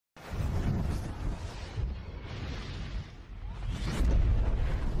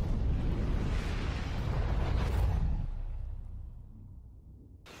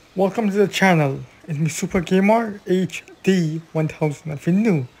Welcome to the channel. It's me Super Gamer HD 1000. If you're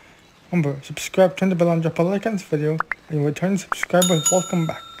new, remember subscribe, turn the bell on, drop a like on this video, and return subscribers, welcome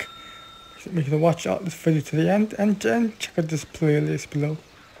back. Make sure to watch out this video to the end and check out this playlist below.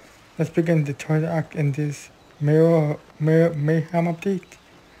 Let's begin the third act in this Mirror Mayhem update.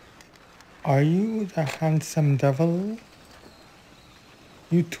 Are you the handsome devil?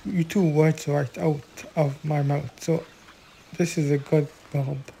 You two words right out of my mouth. So this is a good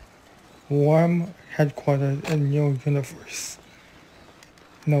build. Warm headquarters in your universe.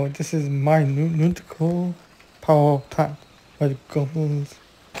 No, this is my nuclear power plant with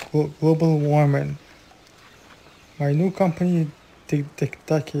global warming. My new company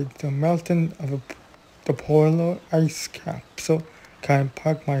dedicated to melting of the polar ice cap, so can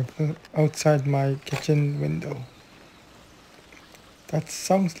park my outside my kitchen window. That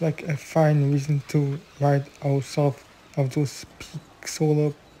sounds like a fine reason to ride ourselves of those peak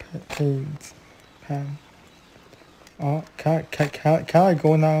solar pan. Can I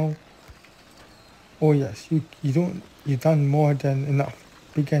go now? Oh yes, you done more than enough.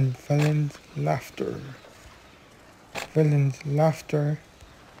 Begin villain's laughter. Villain's laughter.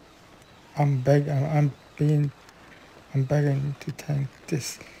 I'm begging to thank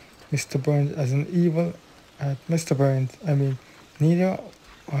this Mr. Burns as an evil Mr. Burns. I mean, neither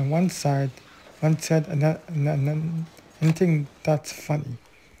on one side and anything that's funny.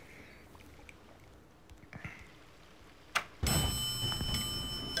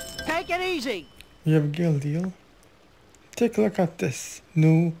 Take it easy. You have a guild deal? Take a look at this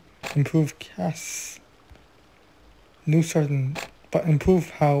new improved cast. New certain, but improve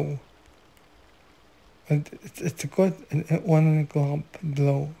how. It's a good one in the globe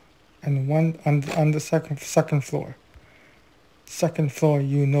below, and one on the second floor. Second floor,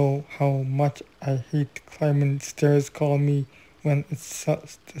 you know how much I hate climbing stairs. Call me when the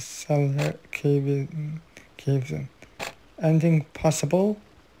cellar caves in. Anything possible?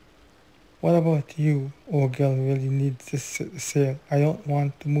 What about you? Oh, girl really needs this sale. I don't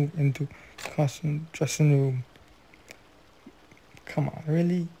want to move into costume dressing room. Come on,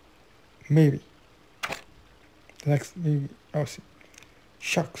 really? Maybe. Maybe. Oh, see.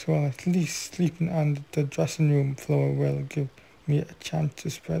 Shucks, well, at least sleeping on the dressing room floor will give me a chance to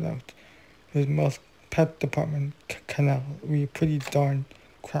spread out. His most pet department canal. We pretty darn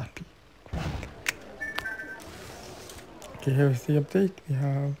crappy. Okay, here's the update. We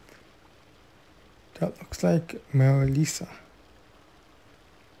have. That looks like Mirror Lisa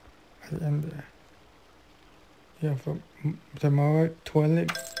at the end there. You have the Mirror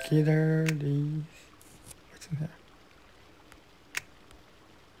toilet gator. These. What's in there?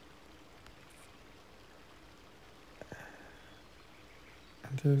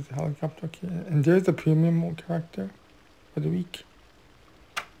 And there's the helicopter kid. And there's the premium character for the week.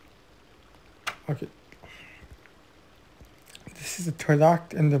 Okay. This is the third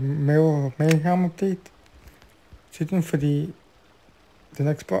act in the Mirror Mayhem update. Sitting for the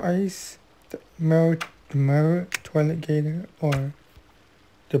next prize, the mirror toilet gator or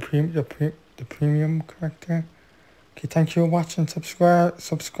the premium character. Okay, thank you for watching.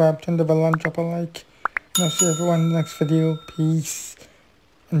 Subscribe, turn the bell on, drop a like. And I'll see everyone in the next video. Peace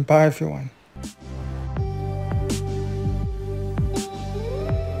and bye everyone.